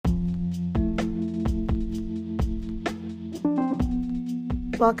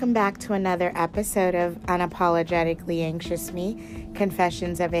welcome back to another episode of Unapologetically Anxious Me,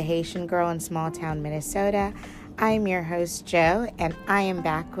 Confessions of a Haitian Girl in Small Town, Minnesota. I am your host, Joe, and I am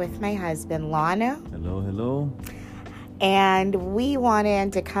back with my husband, Lano. Hello. And we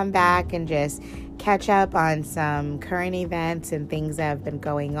wanted to come back and just catch up on some current events and things that have been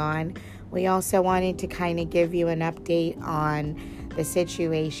going on. We also wanted to kind of give you an update on the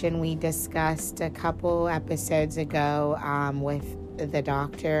situation we discussed a couple episodes ago with the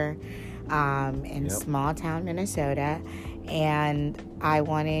doctor in Small Town, Minnesota. And I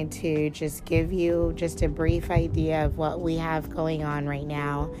wanted to just give you just a brief idea of what we have going on right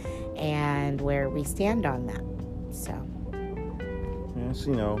now and where we stand on that. So, yes,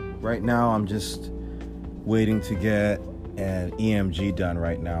 right now I'm just waiting to get an EMG done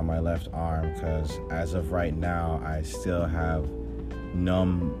right now on my left arm, because as of right now I still have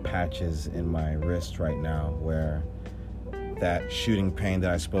numb patches in my wrist right now, where that shooting pain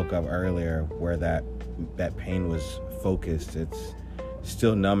that I spoke of earlier, where that pain was focused, it's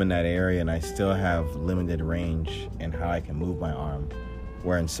still numb in that area, and I still have limited range in how I can move my arm.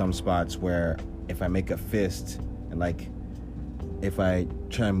 Where in some spots where if I make a fist, and like if I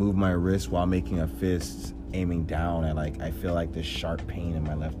try to move my wrist while making a fist aiming down, I feel like this sharp pain in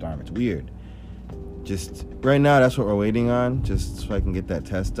my left arm. It's weird. Just right now, that's what we're waiting on, just so I can get that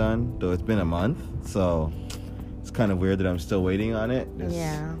test done, though it's been a month, so it's kind of weird that I'm still waiting on it. There's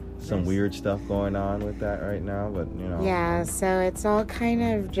some weird stuff going on with that right now, but Yeah, so it's all kind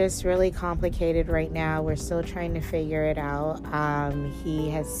of just really complicated right now. We're still trying to figure it out. He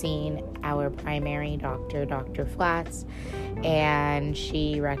has seen our primary doctor, Dr. Flats, and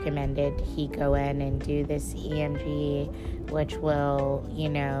she recommended he go in and do this EMG, which will,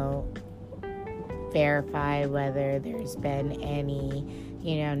 verify whether there's been any,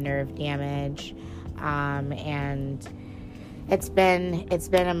 nerve damage. And it's been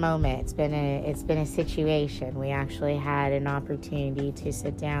a moment. It's been a situation. We actually had an opportunity to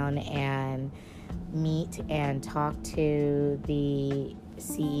sit down and meet and talk to the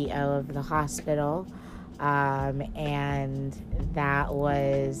CEO of the hospital. And that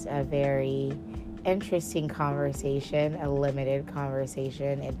was a very interesting conversation, a limited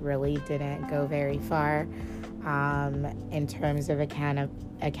conversation. It really didn't go very far. In terms of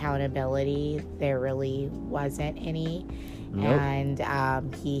accountability, there really wasn't any. Nope. And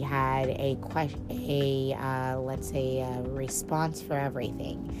he had a response for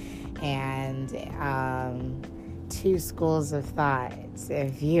everything, and two schools of thought,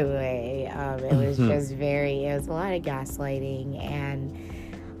 if you may. It was just it was a lot of gaslighting, and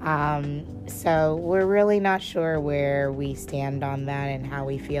so we're really not sure where we stand on that and how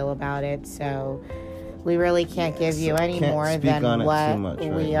we feel about it. So we really can't give you any more than what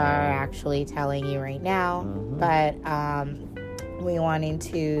we are actually telling you right now. Mm-hmm. But we wanted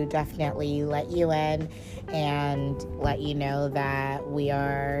to definitely let you in and let you know that we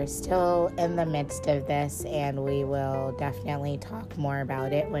are still in the midst of this, and we will definitely talk more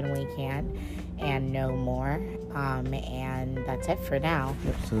about it when we can and know more. And that's it for now.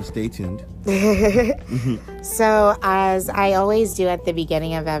 Yep, so stay tuned. So, as I always do at the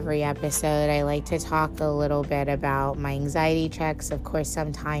beginning of every episode, I like to talk a little bit about my anxiety checks. Of course,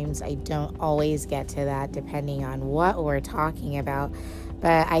 sometimes I don't always get to that depending on what we're talking about.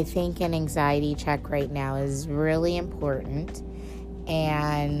 But I think an anxiety check right now is really important.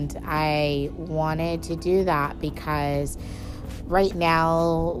 And I wanted to do that because right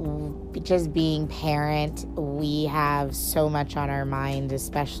now, just being parent, we have so much on our mind,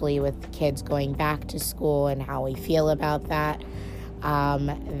 especially with kids going back to school and how we feel about that.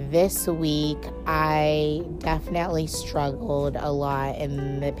 This week, I definitely struggled a lot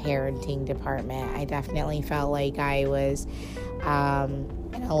in the parenting department. I definitely felt like I was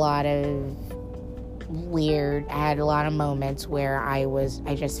in a lot of I had a lot of moments where I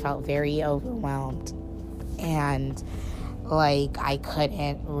just felt very overwhelmed, and like I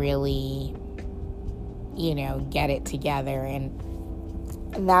couldn't really, get it together. And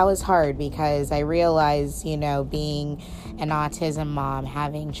that was hard because I realized, being an autism mom,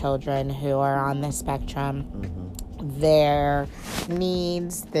 having children who are on the spectrum, their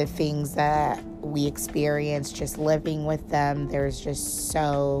needs, the things that we experience just living with them, there's just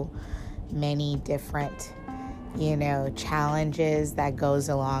so many different, challenges that goes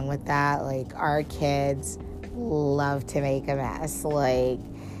along with that. Like, our kids love to make a mess. Like,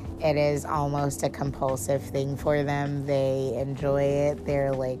 it is almost a compulsive thing for them. They enjoy it.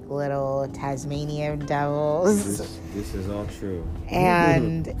 They're like little Tasmanian devils. This is all true.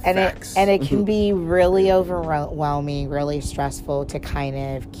 And it can be really overwhelming, really stressful to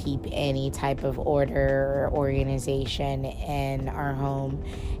kind of keep any type of order or organization in our home.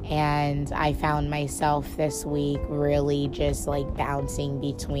 And I found myself this week really just like bouncing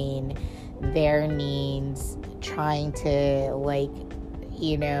between their needs, trying to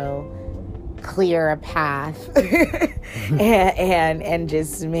clear a path and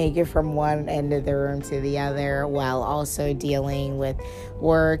just make it from one end of the room to the other, while also dealing with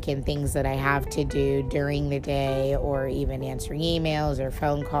work and things that I have to do during the day, or even answering emails or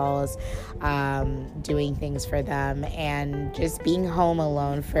phone calls, doing things for them, and just being home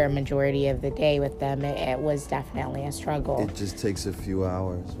alone for a majority of the day with them. It was definitely a struggle. It just takes a few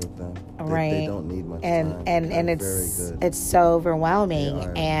hours with them. Right. They don't need much time. And it's so overwhelming. They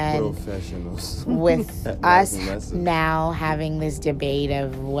are and professionals. With us now having this debate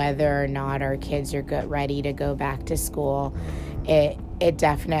of whether or not our kids are ready to go back to school, it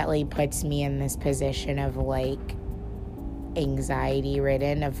definitely puts me in this position of anxiety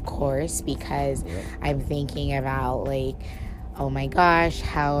ridden, of course, because I'm thinking about oh my gosh,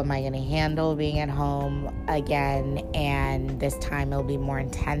 how am I going to handle being at home again? And this time it'll be more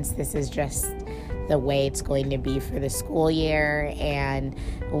intense. This is just the way it's going to be for the school year. And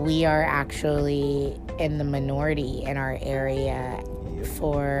we are actually in the minority in our area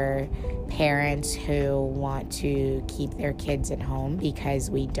for parents who want to keep their kids at home because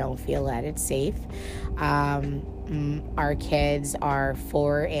we don't feel that it's safe. Our kids are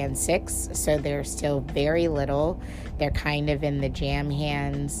 4 and 6, so they're still very little. They're kind of in the jam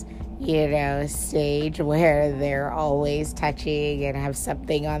hands, stage where they're always touching and have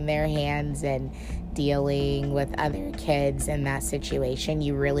something on their hands and dealing with other kids in that situation.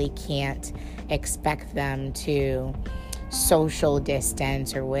 You really can't expect them to social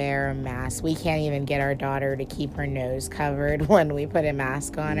distance or wear a mask. We can't even get our daughter to keep her nose covered when we put a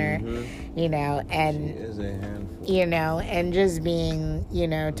mask on her, and she is a handful. And just being,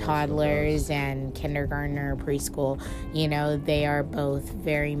 toddlers and kindergartner, preschool, they are both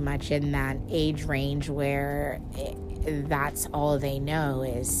very much in that age range where that's all they know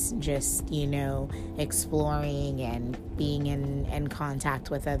is just, exploring and being in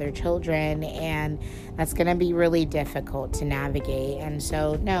contact with other children. And that's going to be really difficult to navigate. And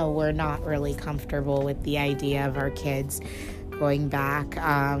so, no, we're not really comfortable with the idea of our kids going back.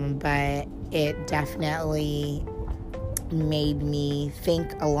 But it definitely made me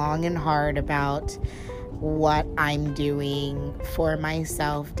think long and hard about what I'm doing for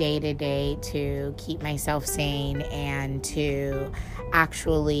myself day to day to keep myself sane and to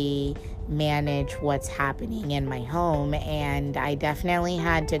actually manage what's happening in my home. And I definitely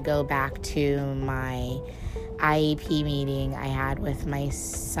had to go back to my IEP meeting I had with my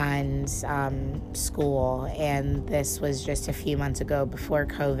son's school, and this was just a few months ago before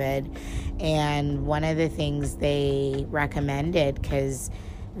COVID. And one of the things they recommended, because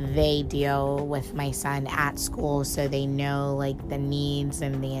they deal with my son at school, so they know the needs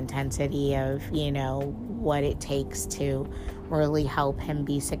and the intensity of what it takes to really help him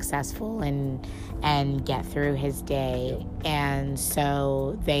be successful and get through his day. And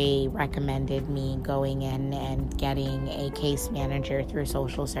so they recommended me going in and getting a case manager through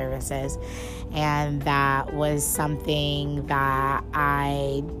social services, and that was something that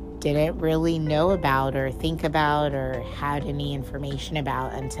I didn't really know about or think about or had any information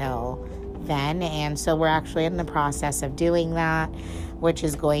about until then. And so we're actually in the process of doing that, which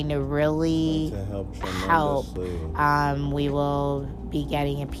is going to really help. We will be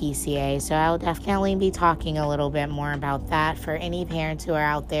getting a PCA, so I'll definitely be talking a little bit more about that for any parents who are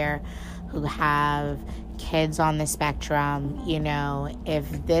out there who have kids on the spectrum. If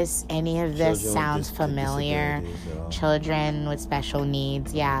any of this sounds familiar, children with special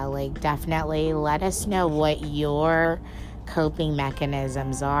needs, definitely let us know what your coping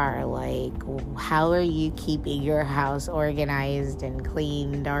mechanisms are. How are you keeping your house organized and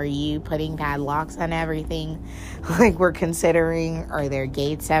cleaned? Are you putting padlocks on everything we're considering? Are there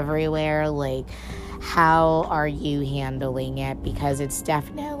gates everywhere? How are you handling it? Because it's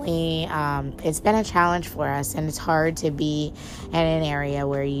definitely, it's been a challenge for us, and it's hard to be in an area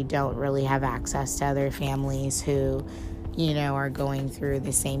where you don't really have access to other families who, are going through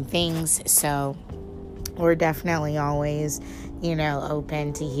the same things. So we're definitely always,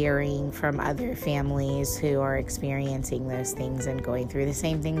 open to hearing from other families who are experiencing those things and going through the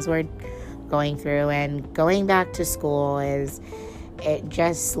same things we're going through. And going back to school it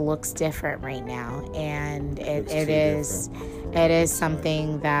just looks different right now, and it is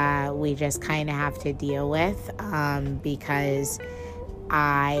something that we just kind of have to deal with, because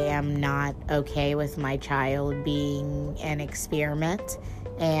I am not okay with my child being an experiment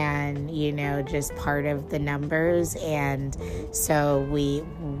and, just part of the numbers. And so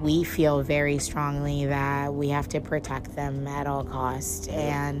we feel very strongly that we have to protect them at all costs.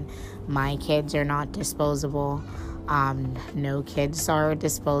 And my kids are not disposable. No kids are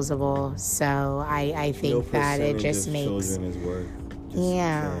disposable. So I think that it just makes...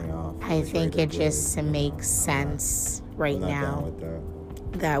 I think it just makes sense right now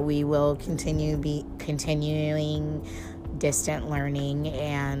that we will continuing distant learning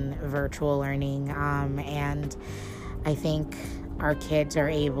and virtual learning, and I think our kids are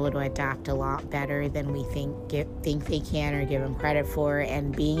able to adapt a lot better than we think they can or give them credit for.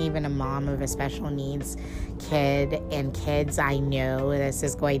 And being even a mom of a special needs kid and kids, I know this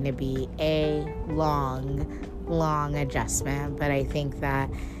is going to be a long adjustment, but I think that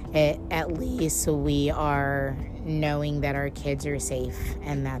at least we are knowing that our kids are safe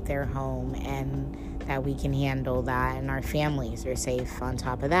and that they're home and that we can handle that, and our families are safe on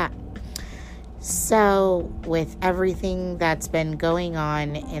top of that. So with everything that's been going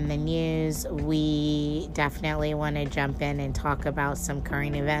on in the news, we definitely want to jump in and talk about some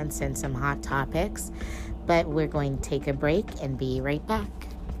current events and some hot topics, but we're going to take a break and be right back.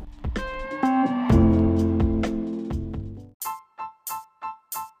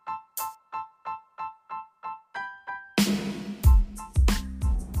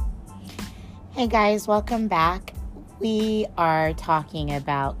 Hey guys, welcome back. We are talking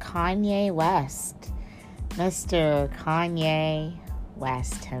about Kanye West, Mr. Kanye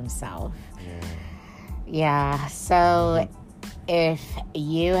West himself. Yeah, so if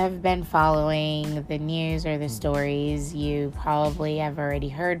you have been following the news or the stories, you probably have already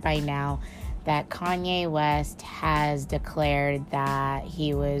heard by now that Kanye West has declared that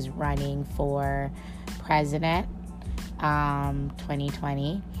he was running for president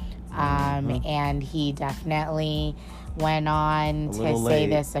 2020. And he definitely went on to say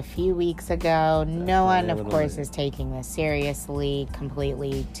this a few weeks ago. No one, of course, is taking this seriously.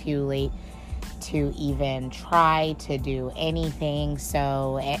 Completely too late to even try to do anything.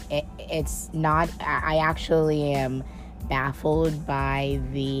 So it's not... I actually am baffled by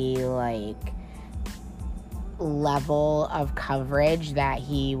the, level of coverage that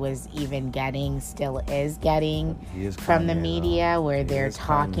he was even getting, still is getting from the media, where they're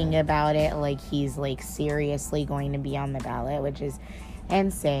talking about it like he's seriously going to be on the ballot, which is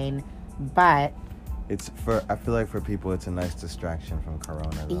insane. But I feel like for people it's a nice distraction from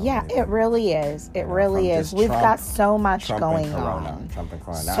Corona, though. Yeah, it really is. It really is. We've got so much going on.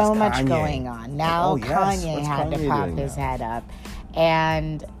 So much going on. Now Kanye had to pop his head up.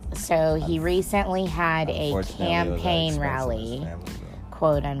 And so he recently had a campaign rally,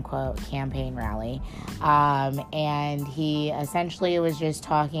 quote unquote campaign rally, and he essentially was just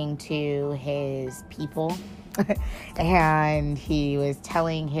talking to his people, and he was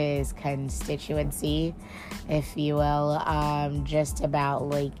telling his constituency, if you will, just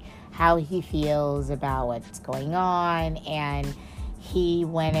about how he feels about what's going on. And he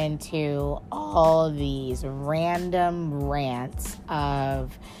went into all these random rants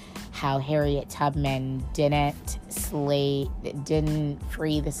of how Harriet Tubman didn't free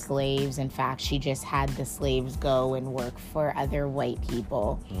the slaves. In fact, she just had the slaves go and work for other white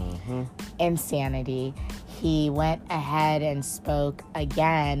people. Insanity. He went ahead and spoke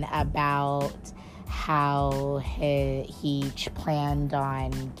again about how he planned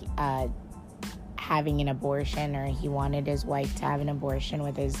on having an abortion, or he wanted his wife to have an abortion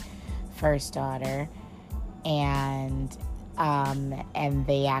with his first daughter, and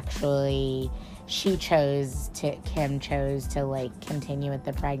they actually, Kim chose to continue with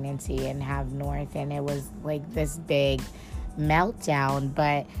the pregnancy and have North, and it was this big meltdown.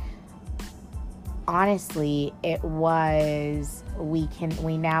 But honestly, it was, we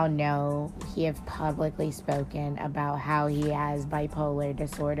now know he has publicly spoken about how he has bipolar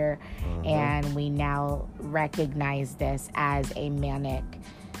disorder, and we now recognize this as a manic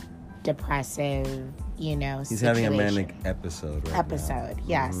depressive, he's situation. having a manic episode now.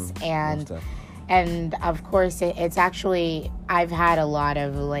 Yes. And of course it's actually, I've had a lot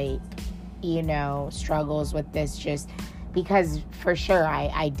of struggles with this, just because for sure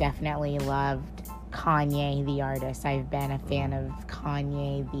I definitely loved Kanye the artist. I've been a fan of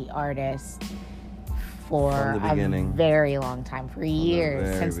Kanye the artist for a very long time, for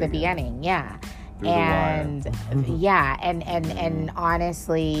years, since the beginning. Yeah. And and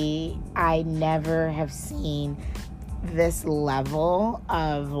honestly, I never have seen this level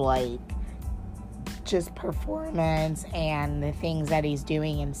of like just performance and the things that he's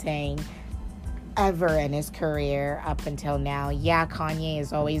doing and saying ever in his career up until now. Yeah, Kanye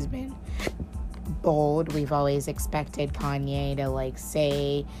has always been bold. We've always expected Kanye to like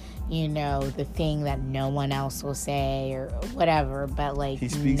say, you know, the thing that no one else will say or whatever, but like He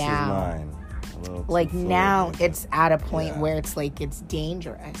speaks now, his mind. A little too like fluid now with it's it. at a point Yeah. where it's like it's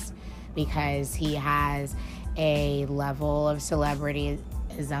dangerous because he has a level of celebrityism,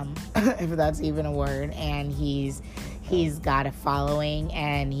 if that's even a word, and he's got a following,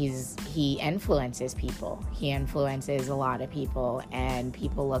 and he influences people. He influences a lot of people, and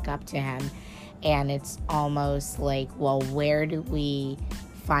people look up to him. And it's almost like, well, where do we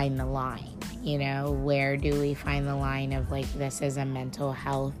find the line? You know, where do we find the line of like, this is a mental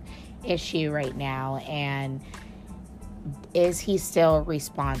health issue right now, and is he still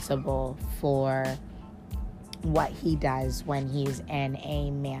responsible for what he does when he's in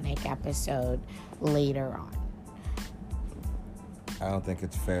a manic episode later on? I don't think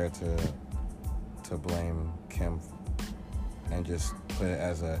it's fair to blame Kim and just put it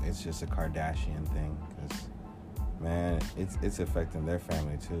as it's just a Kardashian thing, because man, it's affecting their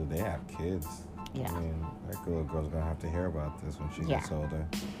family too. They have kids. Yeah. I mean, that little girl's gonna have to hear about this when she Yeah. gets older.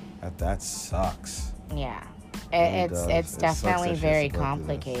 That sucks. Yeah. Really It's does. It sucks definitely that she has very to go through this.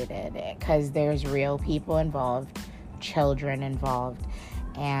 complicated because there's real people involved, children involved,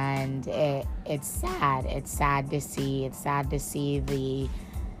 and it's sad. It's sad to see. It's sad to see the,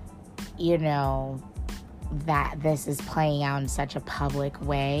 you know, that this is playing out in such a public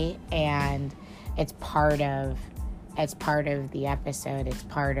way, and it's part of the episode. It's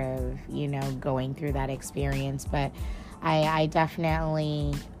part of, you know, going through that experience. But I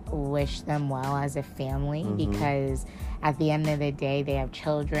definitely wish them well as a family, because at the end of the day, they have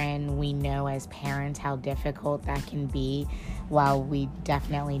children. We know as parents how difficult that can be. While we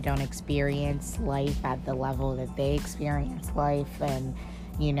definitely don't experience life at the level that they experience life, and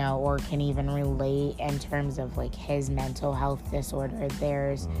you know, or can even relate in terms of like his mental health disorder,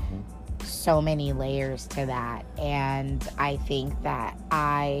 there's so many layers to that. And I think that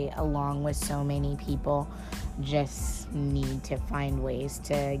I, along with so many people, just need to find ways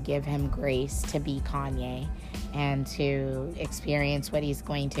to give him grace to be Kanye and to experience what he's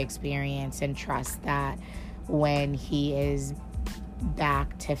going to experience, and trust that when he is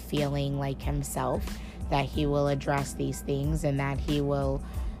back to feeling like himself, that he will address these things and that he will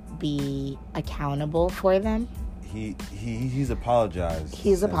be accountable for them. He's apologized.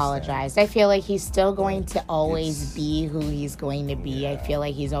 He's since apologized. I feel like he's still going to always it's- be who he's going to be. I Yeah. feel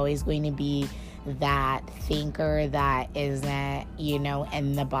like he's always going to be that thinker that isn't, you know,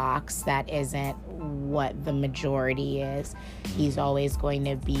 in the box, that isn't what the majority is. He's always going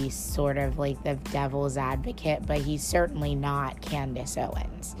to be sort of like the devil's advocate, but he's certainly not Candace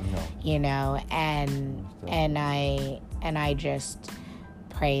Owens. No. You know, and I just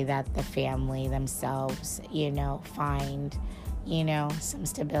pray that the family themselves, you know, find, you know, some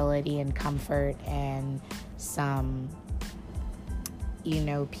stability and comfort and some, you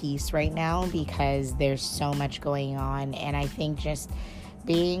know, peace right now, because there's so much going on. And I think just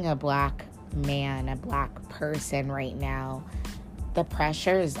being a black man, a black person right now, the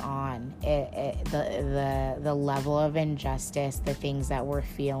pressure is on. The level of injustice, the things that we're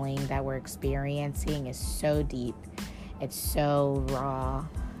feeling, that we're experiencing is so deep. It's so raw.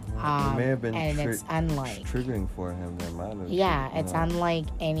 It may have been and it's unlike. triggering for him. The amount of Yeah, shit, it's you know. unlike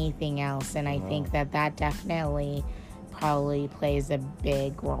anything else. And I think that definitely probably plays a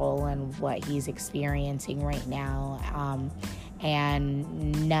big role in what he's experiencing right now.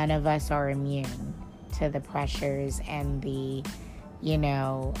 And none of us are immune to the pressures and the, you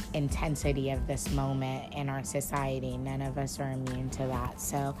know, intensity of this moment in our society. None of us are immune to that.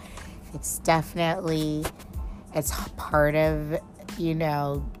 So it's definitely, it's part of, you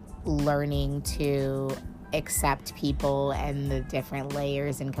know, learning to accept people and the different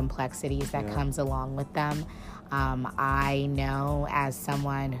layers and complexities that comes along with them. I know, as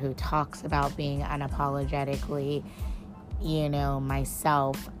someone who talks about being unapologetically, you know,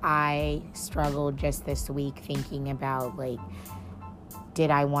 myself, I struggled just this week thinking about, like,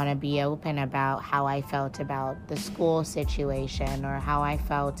 did I want to be open about how I felt about the school situation, or how I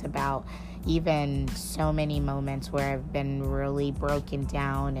felt about even so many moments where I've been really broken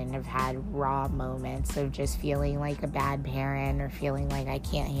down and have had raw moments of just feeling like a bad parent or feeling like I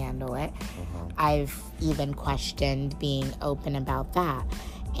can't handle it. I've even questioned being open about that.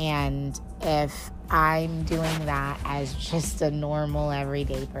 And if I'm doing that as just a normal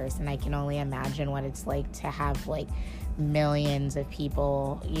everyday person, I can only imagine what it's like to have like millions of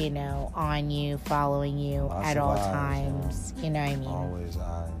people, you know, on you, following you Lots at of all eyes, times. You know what I mean? Always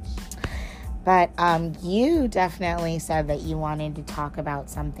eyes. But you definitely said that you wanted to talk about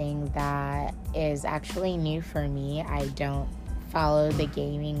something that is actually new for me. I don't follow the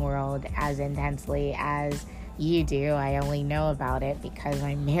gaming world as intensely as you do. I only know about it because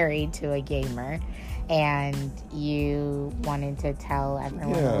I'm married to a gamer. And you wanted to tell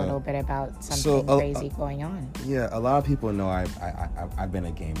everyone a little bit about something crazy going on. Yeah, a lot of people know I've been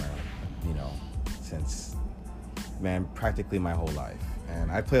a gamer, you know, since, man, practically my whole life. And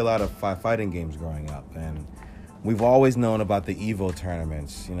I play a lot of fighting games growing up. And we've always known about the EVO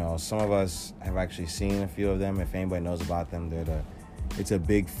tournaments. You know, some of us have actually seen a few of them. If anybody knows about them, it's a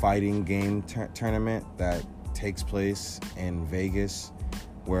big fighting game tournament that takes place in Vegas,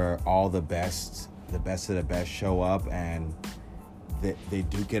 where all the best of the best show up, and they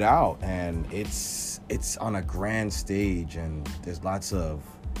duke it out, and it's on a grand stage, and there's lots of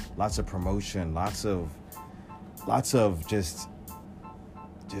promotion, lots of just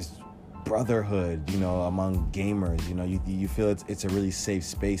brotherhood, you know, among gamers. You know, you feel it's a really safe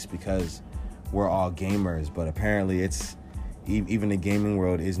space because we're all gamers. But apparently, it's even the gaming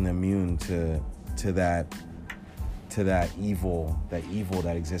world isn't immune to that evil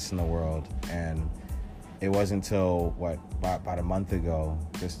that exists in the world. And it wasn't until about a month ago,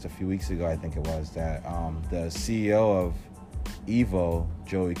 just a few weeks ago, I think it was, that the CEO of EVO,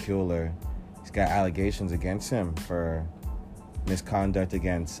 Joey Kuehler, he's got allegations against him for misconduct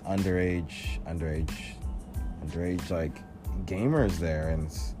against underage like gamers there.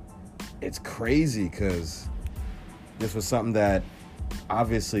 And it's crazy because this was something that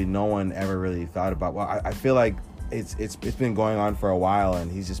obviously no one ever really thought about. Well, I feel like it's been going on for a while,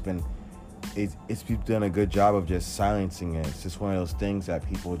 and he's done a good job of just silencing it. It's just one of those things that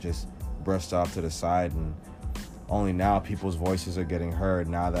people just brushed off to the side, and only now people's voices are getting heard,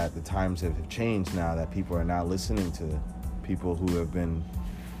 now that the times have changed, now that people are now listening to people who have been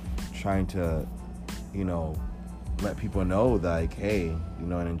trying to, you know, let people know that, like, hey, you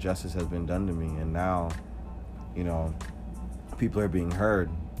know, an injustice has been done to me, and now, you know, people are being heard.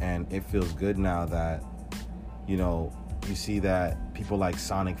 And it feels good now that, you know, you see that people like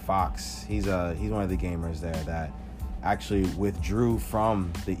Sonic Fox, he's one of the gamers there that actually withdrew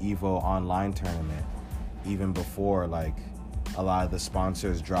from the EVO online tournament even before, like, a lot of the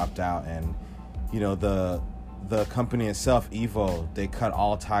sponsors dropped out. And, you know, the company itself, EVO, they cut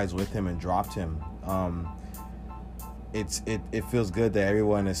all ties with him and dropped him. It feels good that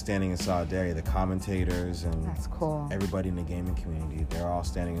everyone is standing in solidarity. The commentators and that's cool. Everybody in the gaming community, they're all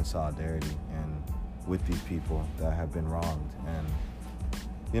standing in solidarity and with these people that have been wronged. And,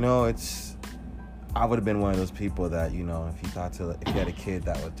 you know, I would have been one of those people that, you know, if you had a kid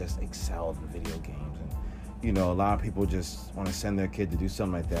that would just excel in video games, and, you know, a lot of people just want to send their kid to do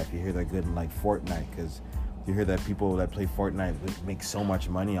something like that. If you hear they're good in, like, Fortnite, because you hear that people that play Fortnite make so much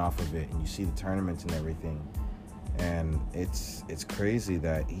money off of it, and you see the tournaments and everything. And it's crazy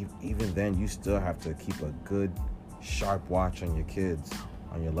that even then you still have to keep a good, sharp watch on your kids,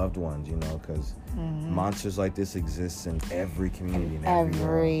 on your loved ones, you know, because monsters like this exist in every community, in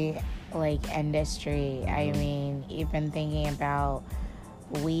every like industry. I mean, even thinking about,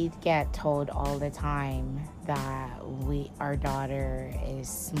 we get told all the time that our daughter is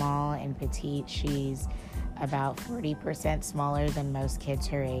small and petite. She's about 40% smaller than most kids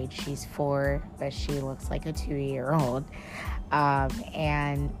her age. She's 4, but she looks like a 2-year-old.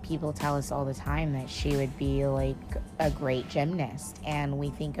 And people tell us all the time that she would be like a great gymnast, and we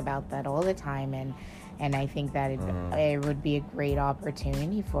think about that all the time, and I think that it would be a great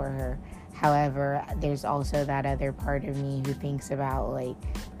opportunity for her. However, there's also that other part of me who thinks about, like,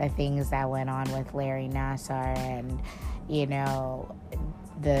 the things that went on with Larry Nassar, and, you know,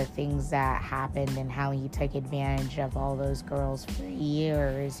 the things that happened and how he took advantage of all those girls for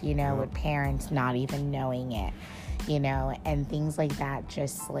years, you know, with parents not even knowing it, you know, and things like that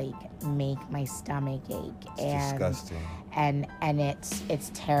just, like, make my stomach ache. It's disgusting. And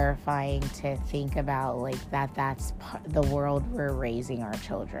it's terrifying to think about, like, that's the world we're raising our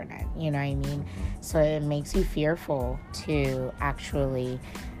children in, you know what I mean? So it makes you fearful to actually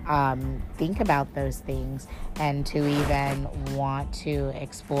think about those things, and to even want to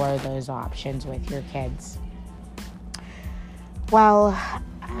explore those options with your kids. Well,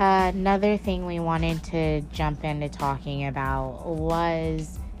 another thing we wanted to jump into talking about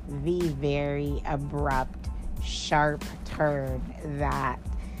was the very abrupt, sharp turn that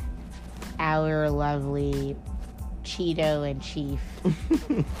our lovely Cheeto and Chief,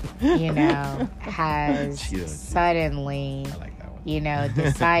 you know, has suddenly, you know,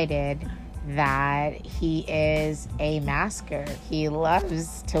 decided that he is a masker. He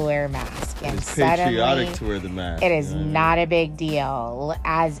loves to wear a mask. And It's patriotic suddenly, to wear the mask. it is you know what I mean? not a big deal.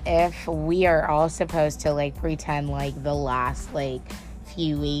 As if we are all supposed to, like, pretend like the last, like,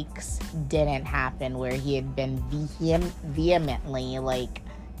 few weeks didn't happen where he had been vehemently, like,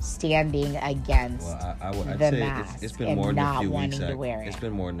 standing against Well, I'd the say mask it's been and more than a not few weeks. wanting to wear It's it.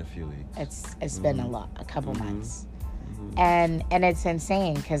 been more than a few weeks. It's been a couple Mhm. months. And it's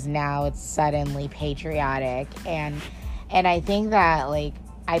insane because now it's suddenly patriotic, and I think that, like,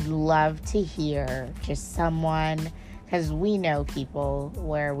 I'd love to hear just someone, because we know people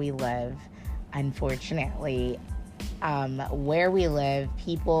where we live, unfortunately, where we live,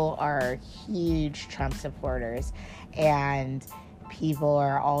 people are huge Trump supporters, and people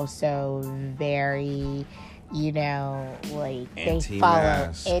are also very, like, they follow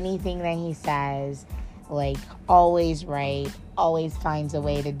Anti-mask. anything that he says, like, always right, always finds a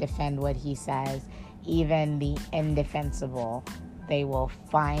way to defend what he says. Even the indefensible, they will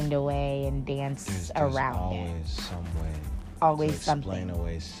find a way and dance There's around always it. some way Always to explain something.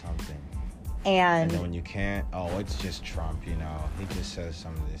 away something. And And then when you can't, it's just Trump, He just says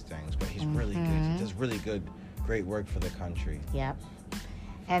some of these things, but he's really good. He does really great work for the country. yep.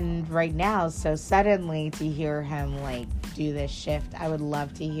 And right now, so suddenly to hear him, like, do this shift, I would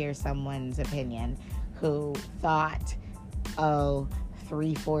love to hear someone's opinion who thought,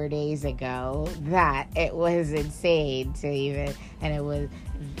 3-4 days ago that it was insane to even, and it was,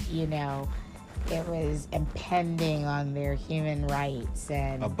 it was impending on their human rights.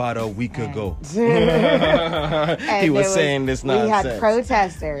 And About a week ago, and he was there saying this nonsense. We had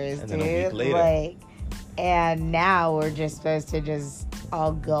protesters, And dude. then a week later. Like, and now we're just supposed to just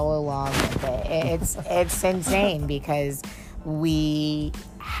all go along with it. It's insane because we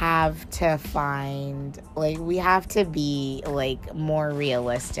have to we have to be, like, more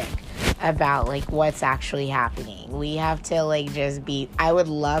realistic about, like, what's actually happening. We have to, like, just be, I would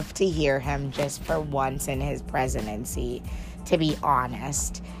love to hear him just for once in his presidency to be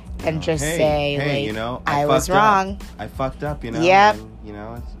honest and just say, like, I was wrong. I fucked up, Yep.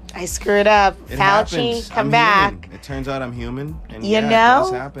 And, I screwed up. it Fauci, happens. come I'm back. human. It turns out I'm human, and You it know?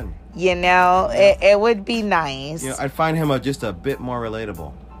 does happen. It would be nice. I'd find him just a bit more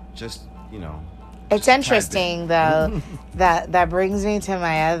relatable. Just, It's interesting, though. that brings me to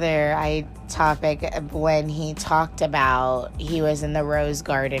my other topic. When he talked about, he was in the Rose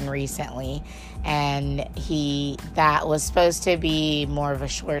Garden recently, and that was supposed to be more of a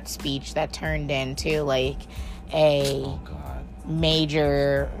short speech that turned into, like, a Oh God.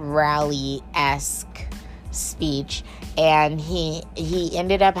 major rally-esque speech. And he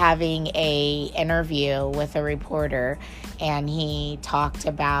ended up having a interview with a reporter, and he talked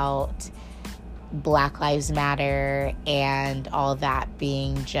about Black Lives Matter and all that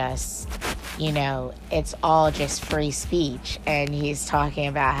being just, it's all just free speech. And he's talking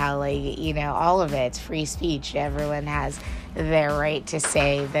about how, like, all of it's free speech. Everyone has their right to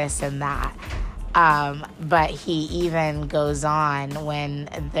say this and that. But he even goes on when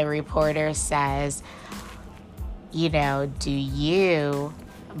the reporter says, do you,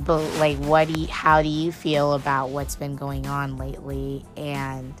 how do you feel about what's been going on lately?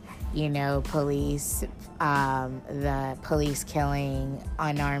 And, police, the police killing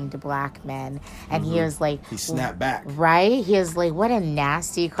unarmed black men. And he was like, He snapped back. right? He was like, what a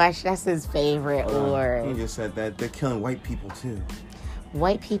nasty question. That's his favorite word. He just said that they're killing white people too.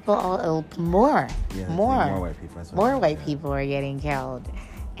 White people, more. More white people. That's what More I white said. people are getting killed.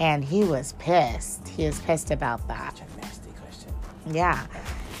 And he was pissed. He was pissed about that. Such a nasty question. Yeah.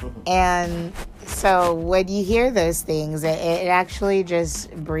 And so when you hear those things, it actually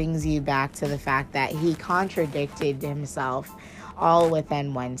just brings you back to the fact that he contradicted himself all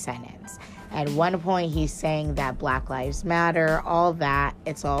within one sentence. At one point, he's saying that Black Lives Matter, all that,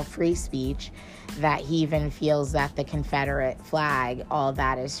 it's all free speech, that he even feels that the Confederate flag, all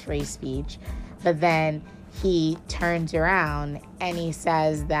that is free speech. But then he turns around and he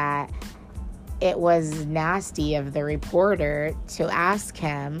says that it was nasty of the reporter to ask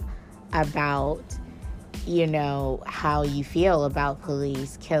him about, how you feel about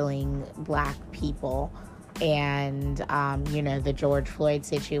police killing black people and, the George Floyd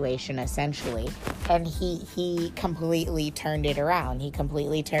situation, essentially. And he completely turned it around. He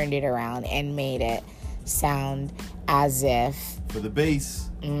completely turned it around and made it sound as if For the base.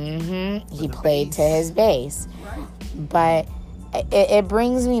 he played to his base. But it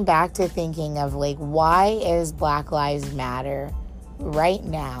brings me back to thinking of, like, why is Black Lives Matter right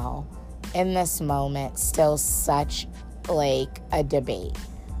now in this moment still such, like, a debate?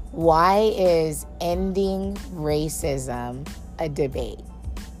 Why is ending racism a debate?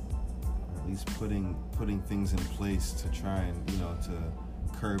 at least putting things in place to try and, to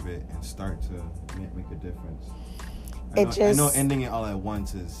curb it and start to make a difference. I know ending it all at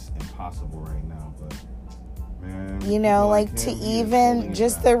once is impossible right now, but man, like to even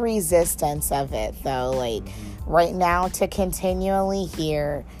just the resistance of it though, like right now to continually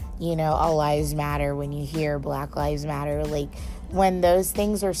hear, all lives matter, when you hear Black Lives Matter, like when those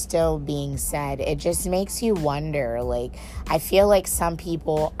things are still being said, it just makes you wonder. Like, I feel like some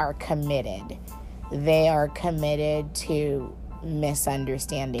people are committed. They are committed to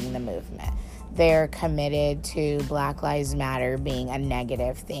misunderstanding the movement. They're committed to Black Lives Matter being a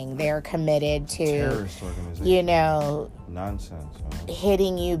negative thing. They're committed to, terrorist organization. Nonsense.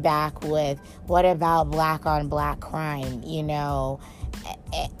 Hitting you back with, what about black on black crime,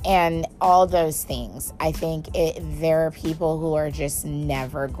 and all those things. I think there are people who are just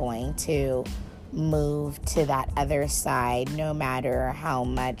never going to move to that other side, no matter how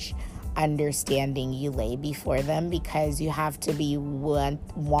much understanding you lay before them, because you have to be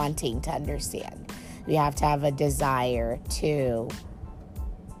wanting to understand. You have to have a desire to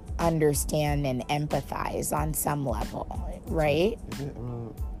understand and empathize on some level, right?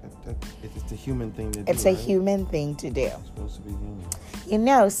 It's a human thing to do. It's a human thing to do. It's supposed to be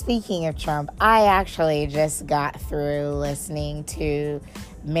human. Speaking of Trump, I actually just got through listening to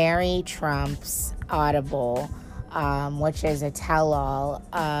Mary Trump's Audible, which is a tell-all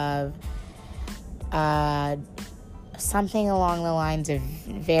of something along the lines of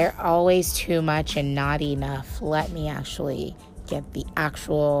always too much and not enough. Let me actually get the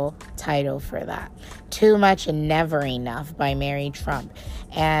actual title for that. Too Much and Never Enough by Mary Trump.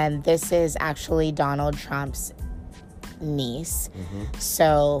 And this is actually Donald Trump's niece.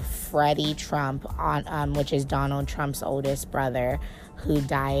 So Freddie Trump, which is Donald Trump's oldest brother, who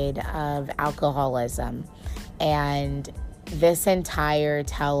died of alcoholism. And this entire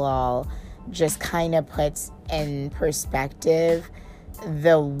tell-all just kind of puts in perspective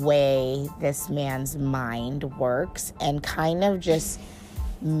the way this man's mind works and kind of just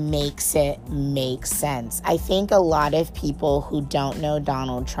makes it make sense. I think a lot of people who don't know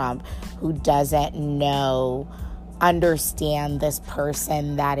Donald Trump, who doesn't understand this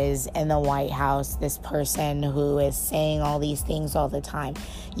person that is in the White House, this person who is saying all these things all the time,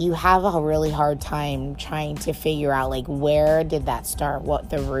 you have a really hard time trying to figure out, like, where did that start,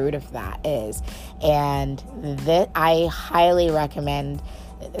 what the root of that is. And I highly recommend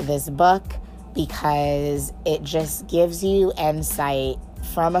this book because it just gives you insight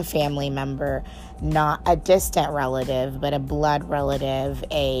from a family member, not a distant relative, but a blood relative,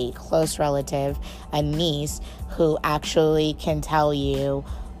 a close relative, a niece, who actually can tell you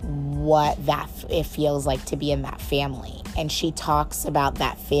what it feels like to be in that family. And she talks about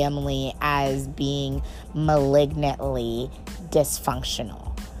that family as being malignantly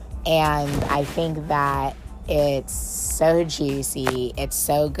dysfunctional. And I think that it's so juicy. It's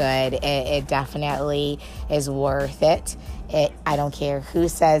so good. It definitely is worth it. I don't care who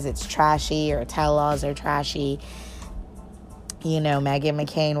says it's trashy or tell-alls are trashy. Meghan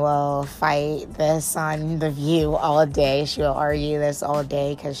McCain will fight this on The View all day. She'll argue this all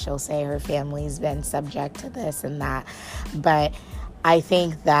day because she'll say her family's been subject to this and that. But I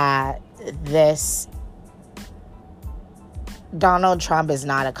think that Donald Trump is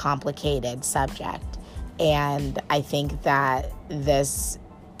not a complicated subject. And I think that this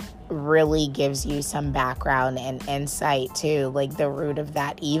really gives you some background and insight to, like, the root of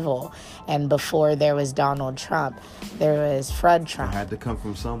that evil. And before there was Donald Trump, there was Fred Trump. It had to come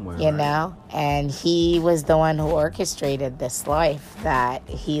from somewhere, right? And he was the one who orchestrated this life that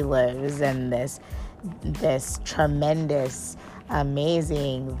he lives, and this tremendous,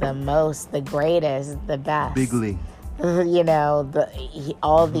 amazing, the greatest, the best. Bigly.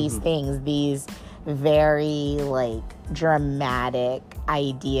 All these things, these very, like, dramatic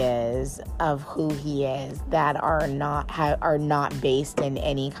ideas of who he is that are not based in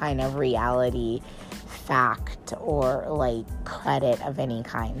any kind of reality, fact, or, like, credit of any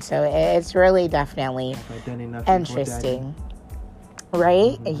kind. So it's really definitely interesting,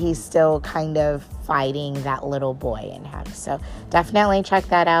 right? He's still kind of fighting that little boy in him. So definitely check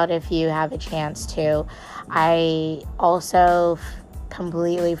that out if you have a chance to. I also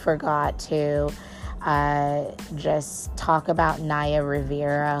completely forgot to just talk about Naya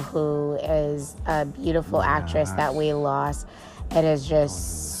Rivera, who is a beautiful actress that we lost. It is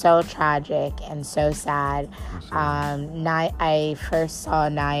just so tragic and so sad. I first saw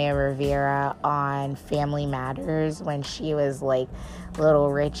Naya Rivera on Family Matters when she was like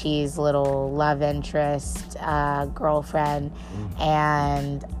little Richie's little love interest girlfriend,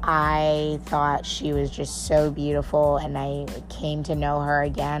 and I thought she was just so beautiful, and I came to know her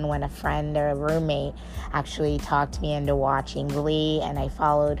again when a friend or a roommate actually talked me into watching Glee, and I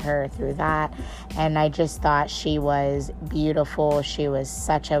followed her through that, and I just thought she was beautiful. She was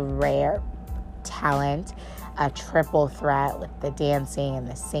such a rare talent, a triple threat with the dancing and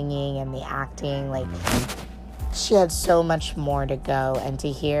the singing and the acting. Like, she had so much more to go, and to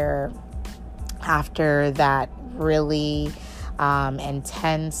hear after that really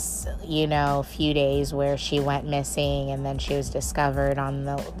intense, few days where she went missing and then she was discovered on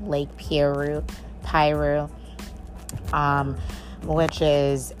the Lake Piru, which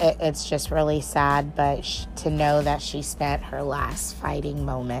is, it's just really sad, but to know that she spent her last fighting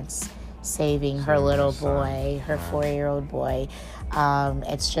moments saving her little boy, her 4-year-old boy,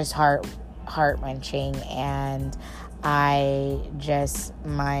 it's just heart-wrenching, and my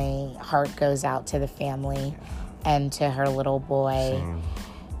heart goes out to the family and to her little boy.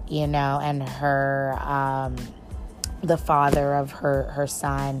 Same. And her, the father of her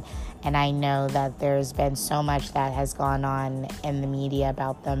son. And I know that there's been so much that has gone on in the media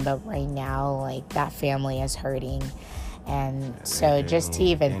about them, but right now, like, that family is hurting. And so just to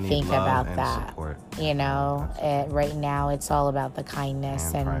even think about that, support. Right now it's all about the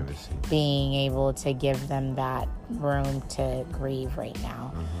kindness and privacy. Being able to give them that room to grieve right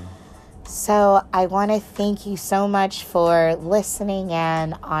now. So I want to thank you so much for listening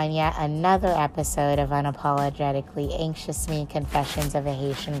in on yet another episode of Unapologetically Anxious Me, Confessions of a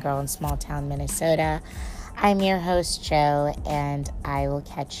Haitian Girl in Small Town, Minnesota. I'm your host, Joe, and I will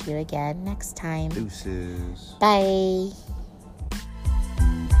catch you again next time. Deuces. Bye.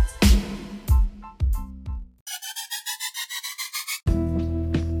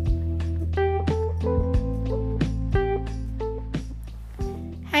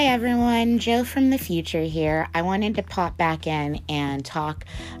 Hi everyone, Joe from the future here. I wanted to pop back in and talk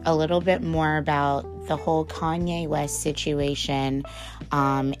a little bit more about the whole Kanye West situation,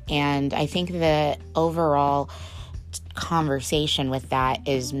 and I think the overall conversation with that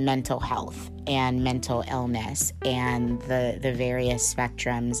is mental health and mental illness and the various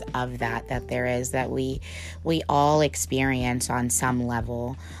spectrums of that there is, that we all experience on some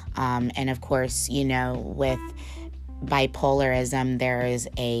level, and of course, with bipolarism, there is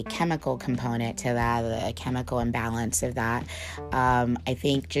a chemical component to that, a chemical imbalance of that. I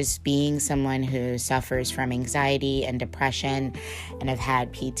think just being someone who suffers from anxiety and depression and have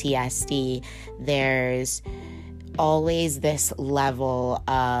had PTSD, there's always this level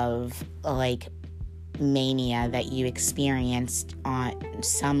of like mania that you experienced on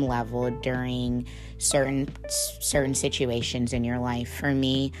some level during certain situations in your life. For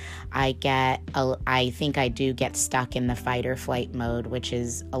me, I think I do get stuck in the fight or flight mode, which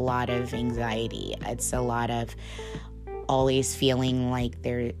is a lot of anxiety. It's a lot of always feeling like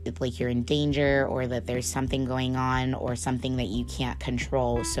you're in danger, or that there's something going on, or something that you can't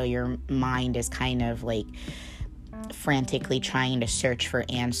control. So your mind is kind of like frantically trying to search for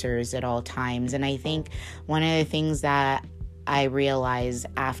answers at all times. And I think one of the things that I realized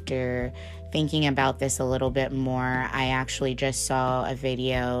after thinking about this a little bit more, I actually just saw a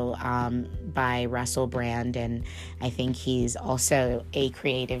video by Russell Brand, and I think he's also a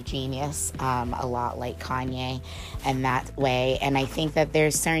creative genius, a lot like Kanye in that way. And I think that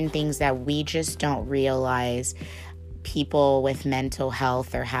there's certain things that we just don't realize people with mental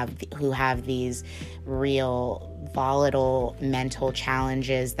health or who have these real volatile mental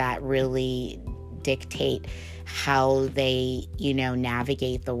challenges that really dictate how they,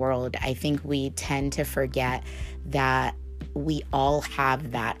 navigate the world. I think we tend to forget that we all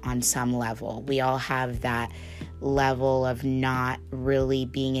have that on some level. We all have that level of not really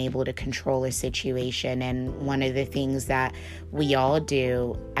being able to control a situation. And one of the things that we all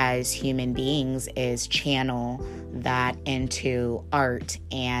do as human beings is channel that into art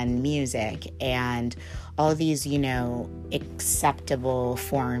and music and all these, acceptable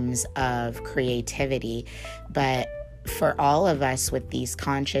forms of creativity. But for all of us with this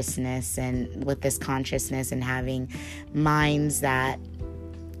consciousness and having minds that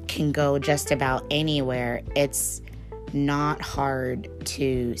can go just about anywhere, it's not hard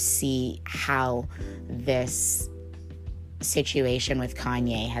to see how this situation with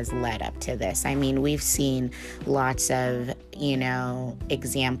Kanye has led up to this. I mean, we've seen lots of,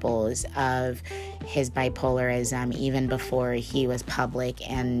 examples of his bipolarism even before he was public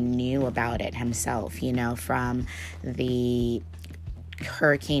and knew about it himself, from the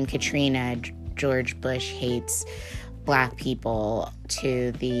Hurricane Katrina, George Bush hates Black people,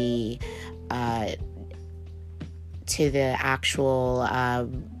 to the actual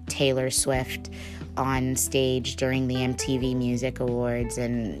Taylor Swift on stage during the MTV Music Awards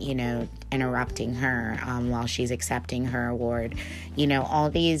and, interrupting her while she's accepting her award. All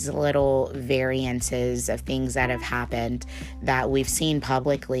these little variances of things that have happened that we've seen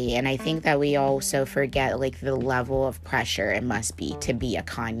publicly. And I think that we also forget, the level of pressure it must be to be a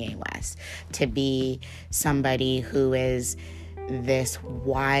Kanye West, to be somebody who is this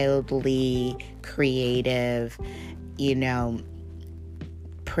wildly creative,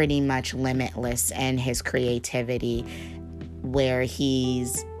 pretty much limitless in his creativity, where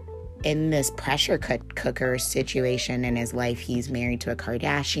he's in this pressure cooker situation in his life. He's married to a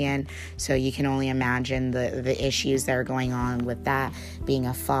Kardashian, so you can only imagine the issues that are going on with that. Being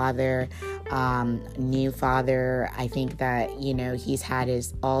a father, new father, I think that, he's had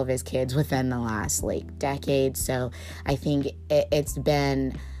all of his kids within the last, decade. So I think it's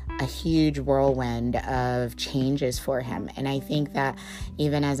been a huge whirlwind of changes for him. And I think that,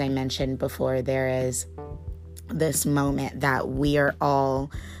 even as I mentioned before, there is this moment that we are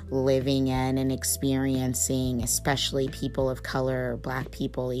all living in and experiencing, especially people of color, Black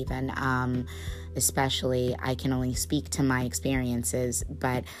people even, especially. I can only speak to my experiences,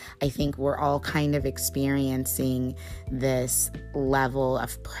 but I think we're all kind of experiencing this level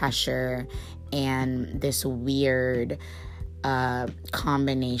of pressure and this weird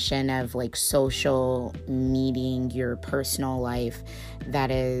combination of social meeting your personal life that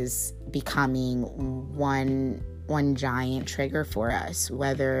is becoming one giant trigger for us,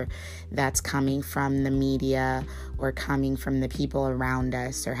 whether that's coming from the media or coming from the people around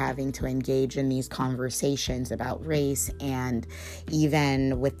us, or having to engage in these conversations about race. And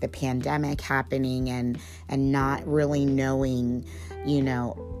even with the pandemic happening and not really knowing,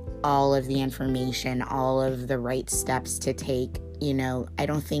 all of the information, all of the right steps to take. I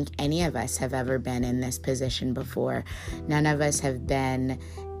don't think any of us have ever been in this position before. None of us have been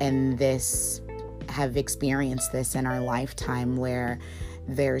have experienced this in our lifetime, where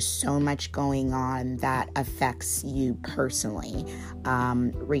there's so much going on that affects you personally,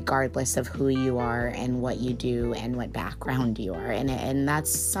 regardless of who you are and what you do and what background you are. And that's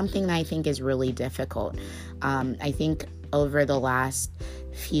something that I think is really difficult. I think over the last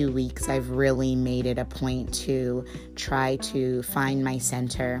few weeks, I've really made it a point to try to find my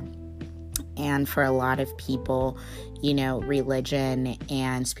center. And for a lot of people, religion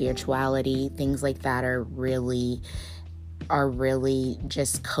and spirituality, things like that are really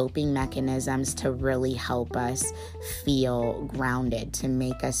just coping mechanisms to really help us feel grounded, to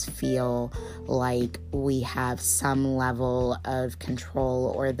make us feel like we have some level of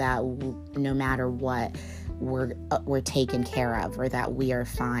control, or that no matter what, we're taken care of, or that we are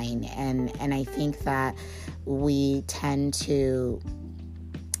fine. And I think that we tend to,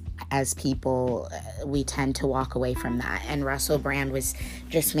 as people, we tend to walk away from that. And Russell Brand was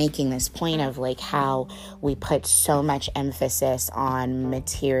just making this point of how we put so much emphasis on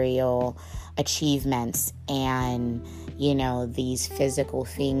material achievements and, these physical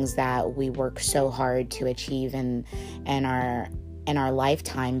things that we work so hard to achieve in our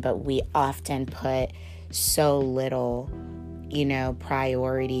lifetime, but we often put so little,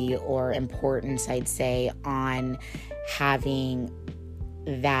 priority or importance, I'd say, on having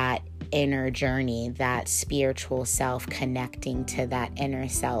that inner journey, that spiritual self, connecting to that inner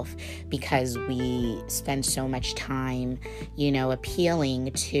self, because we spend so much time,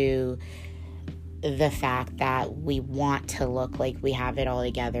 appealing to the fact that we want to look like we have it all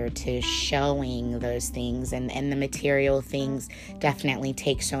together, to showing those things, and the material things definitely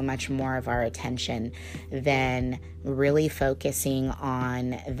take so much more of our attention than really focusing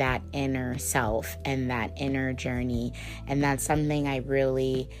on that inner self and that inner journey. And that's something I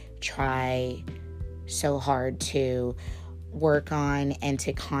really try so hard to work on, and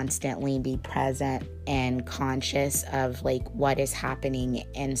to constantly be present and conscious of what is happening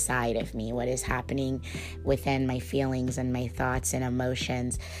inside of me, what is happening within my feelings and my thoughts and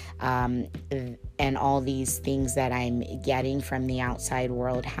emotions, and all these things that I'm getting from the outside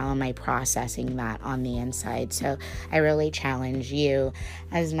world. How am I processing that on the inside? So I really challenge you,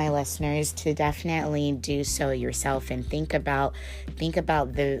 as my listeners, to definitely do so yourself, and think about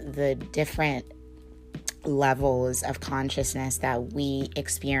the different levels of consciousness that we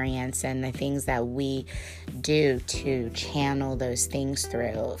experience and the things that we do to channel those things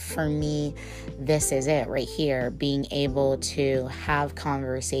through. For me, this is it right here, being able to have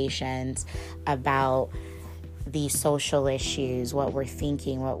conversations about these social issues, what we're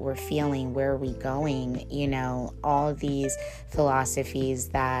thinking, what we're feeling, where are we going, all these philosophies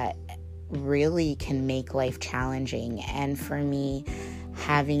that really can make life challenging. And for me,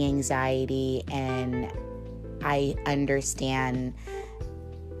 having anxiety, and I understand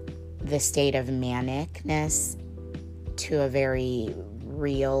the state of manicness to a very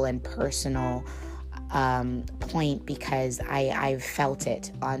real and personal point, because I've felt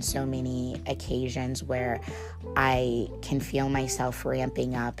it on so many occasions where I can feel myself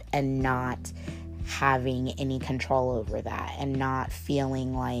ramping up and not having any control over that, and not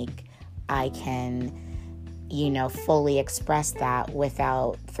feeling like I can, fully express that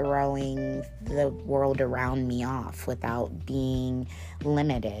without throwing the world around me off, without being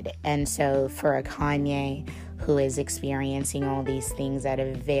limited. And so for a Kanye who is experiencing all these things at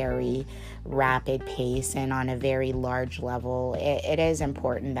a very rapid pace and on a very large level, it is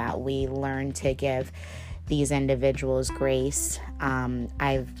important that we learn to give these individuals grace. I'm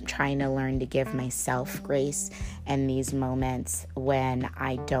trying to learn to give myself grace in these moments when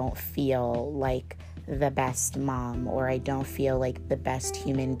I don't feel like the best mom, or I don't feel like the best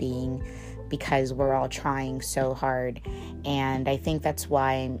human being, because we're all trying so hard. And I think that's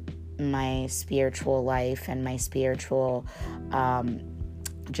why my spiritual life and my spiritual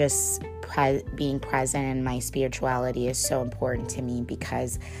being present in my spirituality is so important to me,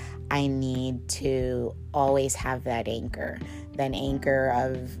 because I need to always have that anchor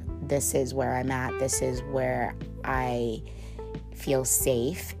of, this is where I'm at, this is where I feel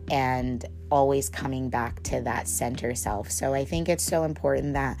safe, and always coming back to that center self. So I think it's so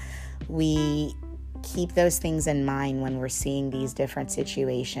important that we keep those things in mind when we're seeing these different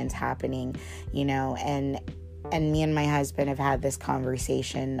situations happening, and me and my husband have had this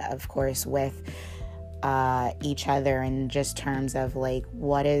conversation, of course, with each other, in just terms of like,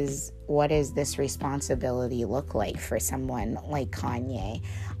 what is this responsibility look like for someone like Kanye?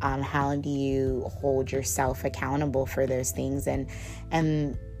 How do you hold yourself accountable for those things?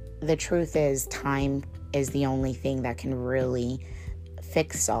 And the truth is, time is the only thing that can really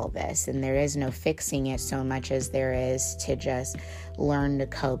fix all this, and there is no fixing it so much as there is to just learn to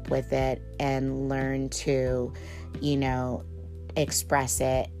cope with it and learn to, express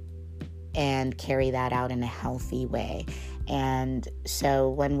it and carry that out in a healthy way. And so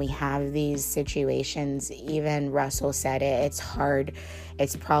when we have these situations, even Russell said it, it's hard.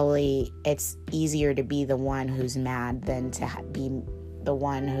 It's easier to be the one who's mad than to be the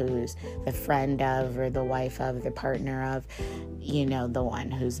one who's the friend of, or the wife of, the partner of, the one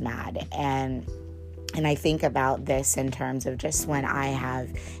who's mad. And I think about this in terms of just when I have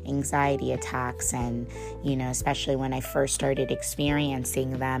anxiety attacks, and, especially when I first started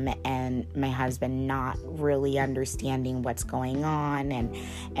experiencing them, and my husband not really understanding what's going on,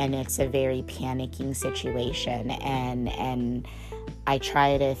 and it's a very panicking situation. And I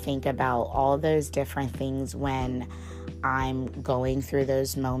try to think about all those different things when I'm going through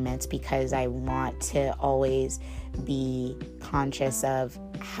those moments, because I want to always be conscious of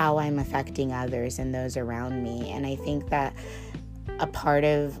how I'm affecting others and those around me. And I think that a part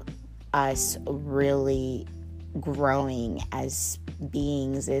of us really growing as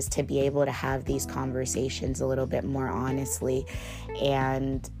beings is to be able to have these conversations a little bit more honestly,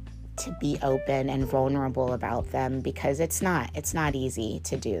 and to be open and vulnerable about them, because it's not easy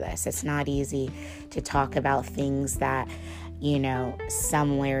to do this. It's not easy to talk about things that,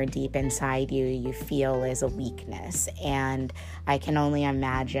 somewhere deep inside you feel is a weakness. And I can only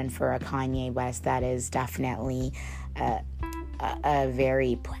imagine for a Kanye West, that is definitely a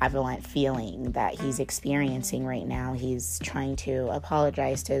very prevalent feeling that he's experiencing right now. He's trying to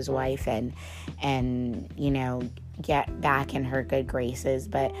apologize to his wife and get back in her good graces,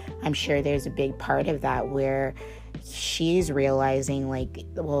 but I'm sure there's a big part of that where she's realizing, like,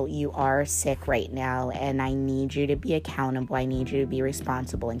 well, you are sick right now, and I need you to be accountable. I need you to be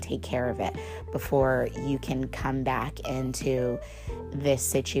responsible and take care of it before you can come back into this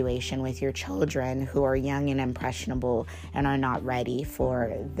situation with your children, who are young and impressionable and are not ready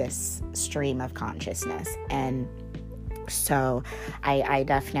for this stream of consciousness. And so I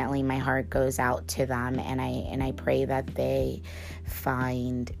definitely, my heart goes out to them, and I pray that they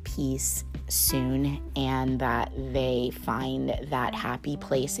find peace soon, and that they find that happy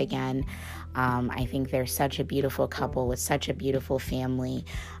place again. I think they're such a beautiful couple with such a beautiful family.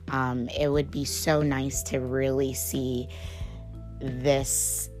 It would be so nice to really see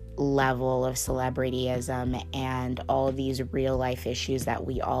this level of celebrityism and all these real life issues that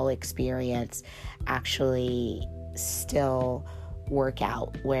we all experience actually still work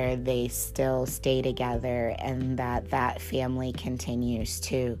out, where they still stay together, and that family continues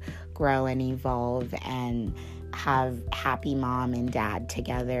to grow and evolve and have happy mom and dad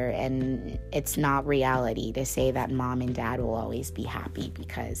together. And it's not reality to say that mom and dad will always be happy,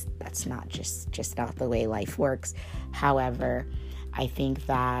 because that's not just not the way life works. However, I think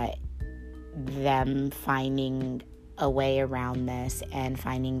that them finding a way around this and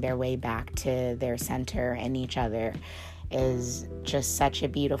finding their way back to their center and each other is just such a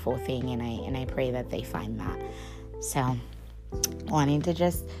beautiful thing, and I pray that they find that. So, wanting to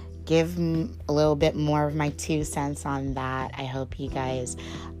just give a little bit more of my 2 cents on that. I hope you guys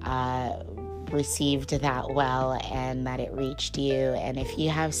received that well and that it reached you. And if you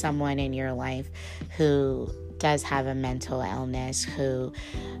have someone in your life who does have a mental illness,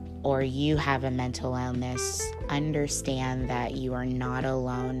 or you have a mental illness, understand that you are not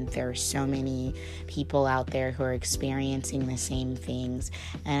alone. There are so many people out there who are experiencing the same things,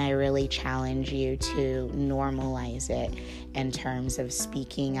 and I really challenge you to normalize it in terms of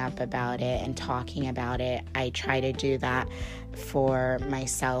speaking up about it and talking about it. I try to do that for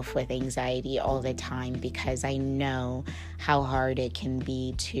myself with anxiety all the time, because I know how hard it can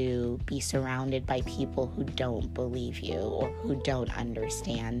be to be surrounded by people who don't believe you or who don't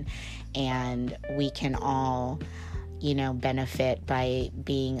understand. And we can all, benefit by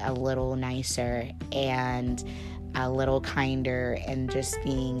being a little nicer and a little kinder, and just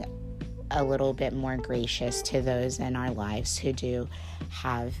being a little bit more gracious to those in our lives who do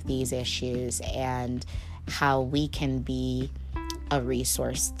have these issues, and how we can be a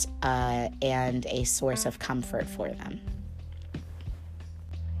resource and a source of comfort for them.